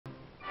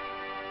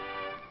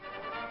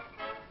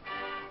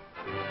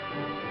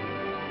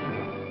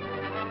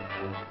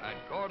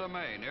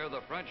Cordemais, near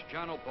the French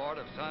channel port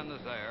of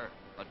Saint-Nazaire,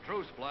 a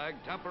truce flag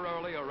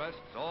temporarily arrests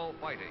all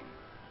fighting.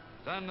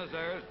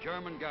 Saint-Nazaire's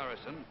German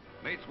garrison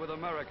meets with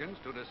Americans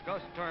to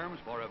discuss terms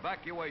for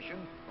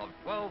evacuation of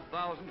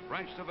 12,000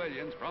 French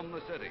civilians from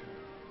the city.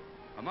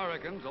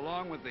 Americans,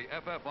 along with the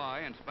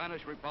FFI and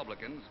Spanish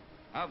Republicans,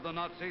 have the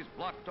Nazis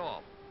blocked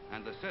off,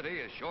 and the city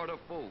is short of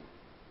food.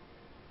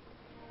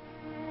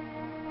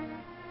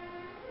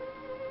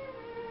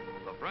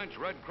 The French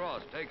Red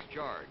Cross takes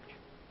charge.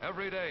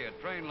 Every day, a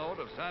trainload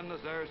of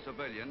Saint-Nazaire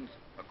civilians,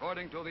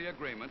 according to the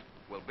agreement,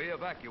 will be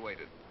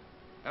evacuated.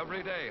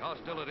 Every day,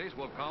 hostilities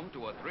will come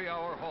to a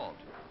 3-hour halt.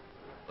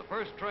 The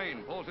first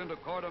train pulls into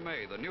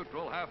Cordemais, the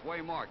neutral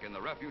halfway mark in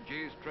the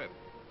refugees' trip.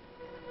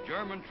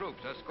 German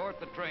troops escort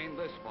the train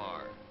this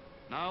far.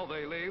 Now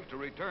they leave to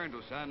return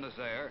to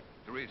Saint-Nazaire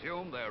to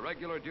resume their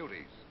regular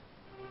duties.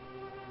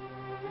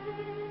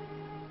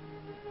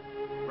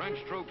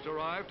 French troops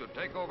arrive to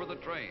take over the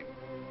train.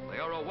 They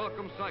are a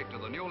welcome sight to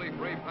the newly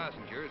free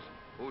passengers,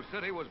 whose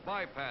city was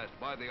bypassed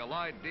by the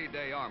Allied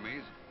D-Day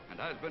armies and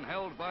has been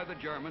held by the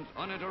Germans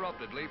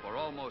uninterruptedly for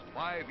almost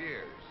 5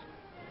 years.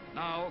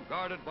 Now,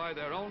 guarded by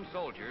their own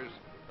soldiers,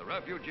 the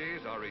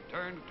refugees are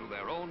returned to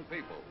their own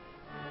people.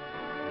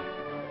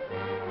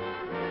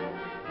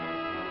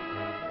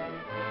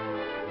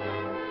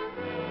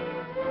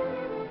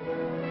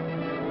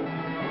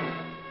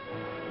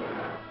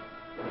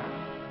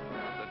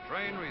 The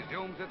train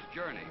resumes its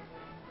journey.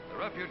 The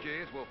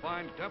refugees will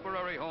find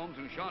temporary homes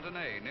in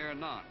Chantenay, near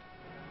Nantes.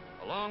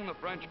 Along the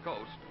French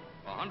coast,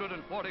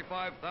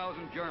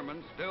 145,000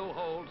 Germans still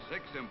hold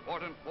 6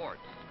 important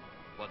forts,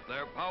 but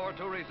their power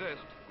to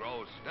resist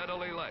grows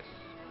steadily less.